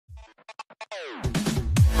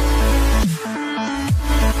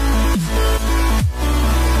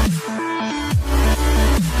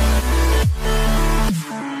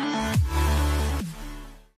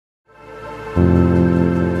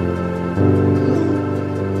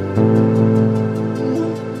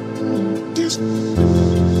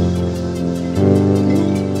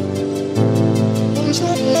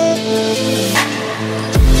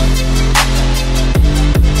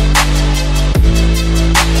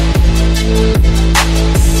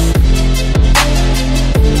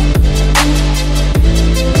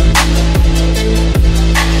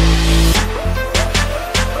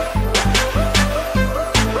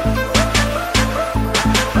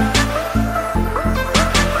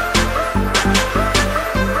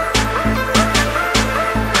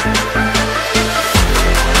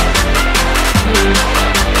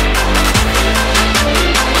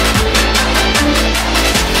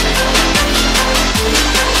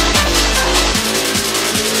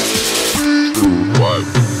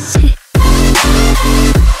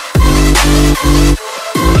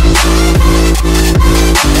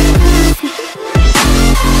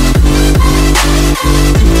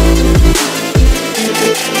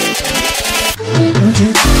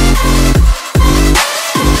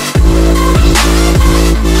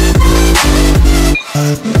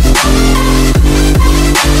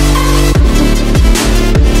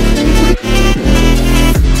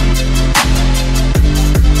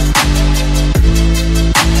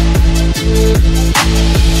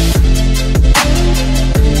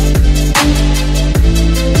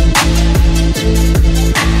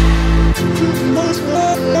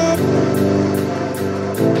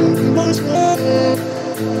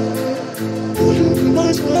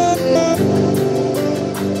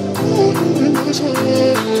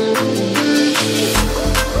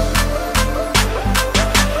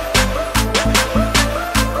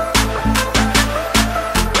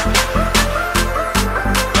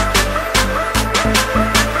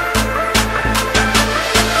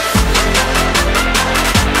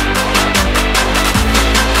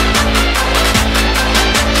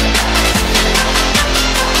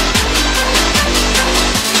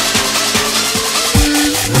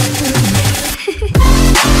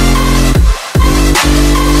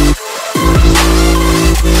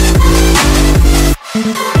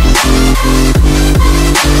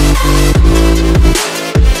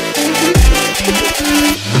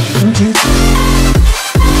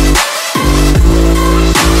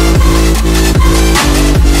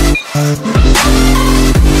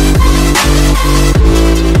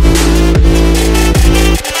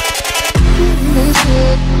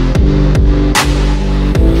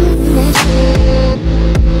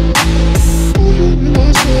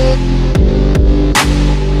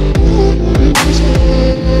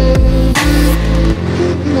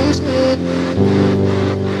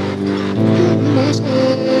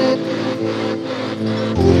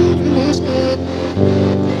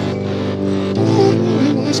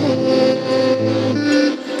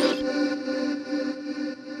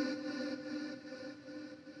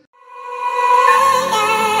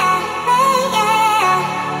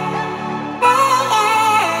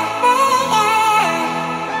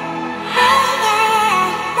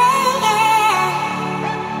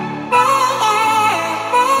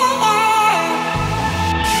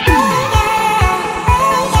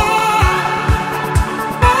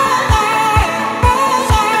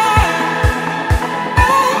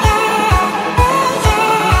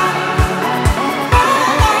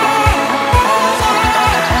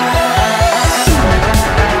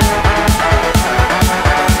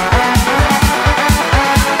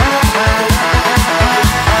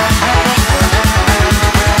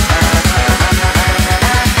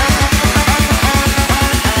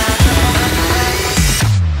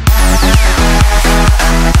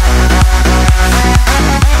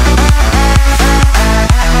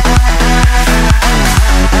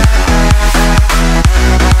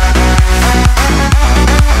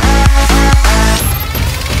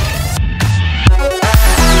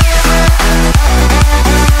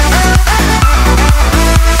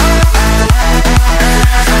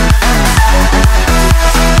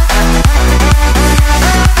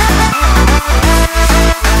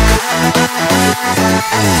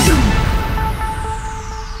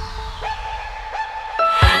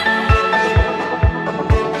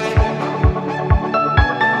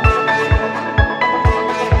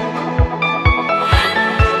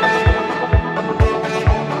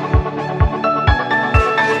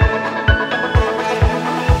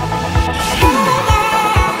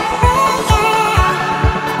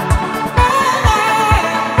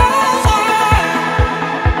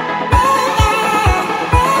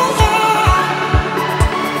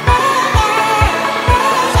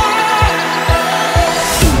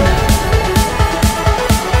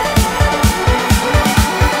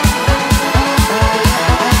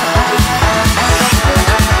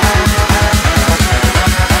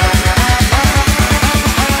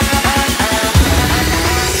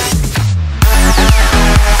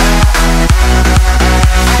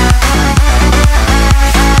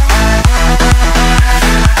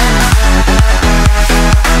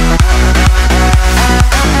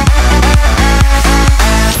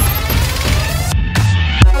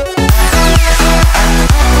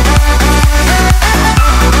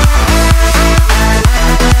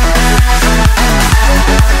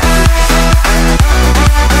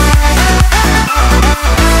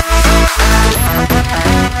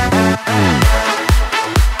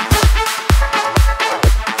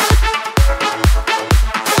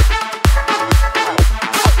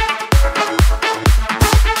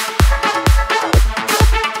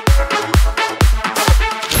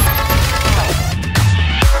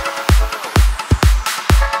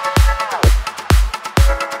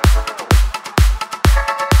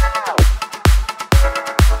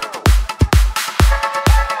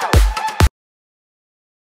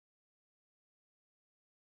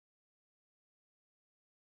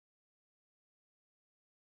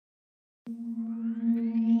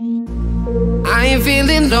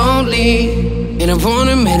me, and I won't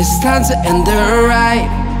admit it's time to end the ride.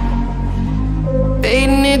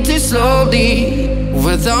 Fading it too slowly,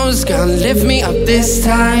 were those gonna lift me up this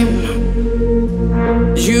time?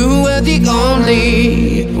 You were the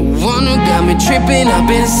only one who got me tripping up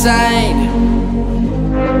inside.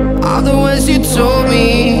 All the words you told me,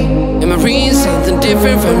 am I reading something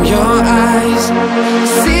different from your eyes?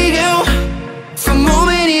 See you for a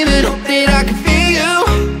moment, even hope that I can feel you.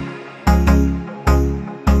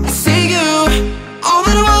 See you, all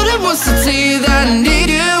that I wanted was to tell you that I need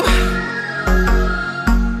you.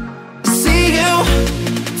 See you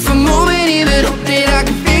for a moment, even hope that I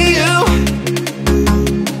can feel you.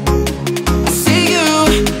 See you,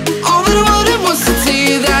 all that I wanted was to tell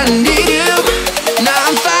you that I need you. Now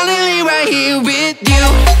I'm finally right here with you.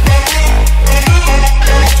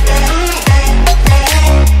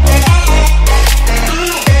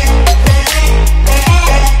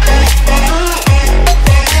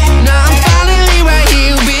 Now I'm finally right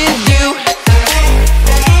here with you.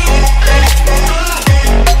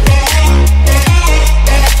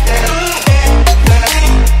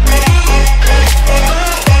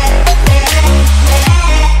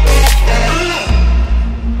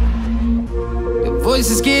 Your voice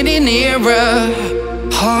is getting nearer,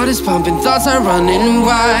 heart is pumping, thoughts are running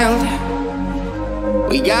wild.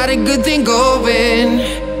 We got a good thing going,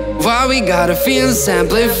 why we gotta feel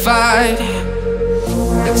amplified.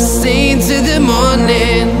 Stay till the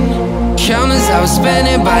morning, countless hours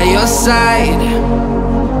spending by your side.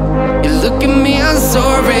 You look at me, I'm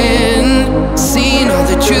soaring, seeing all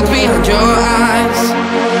the truth behind your eyes.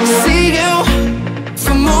 See you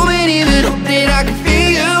for a moment, even hope that I can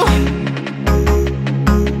feel you.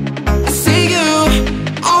 See you,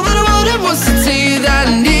 all that I wanted was to tell you that I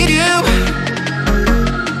need you.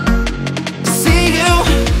 See you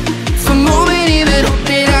for a moment, even hope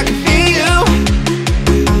that I can feel you.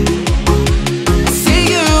 See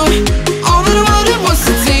you, all that I wanted was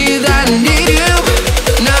to tell you that I need you.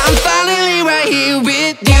 Now I'm finally right here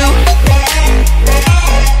with you.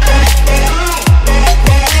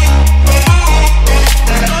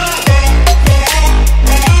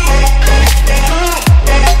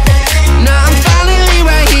 Now I'm finally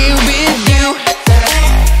right here with you.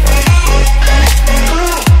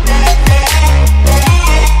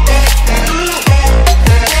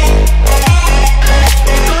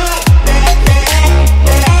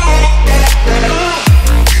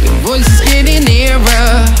 Your voice is getting nearer,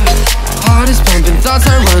 heart is pumping, thoughts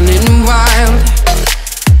are running wild.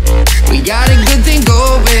 We got a good thing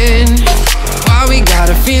going, why we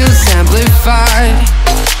gotta feel amplified.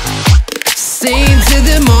 Stay till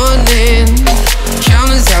the morning,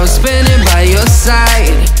 countless hours spending by your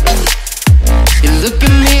side. You look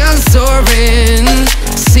at me, I'm soaring,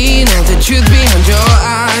 seeing all the truth behind your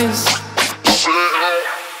eyes.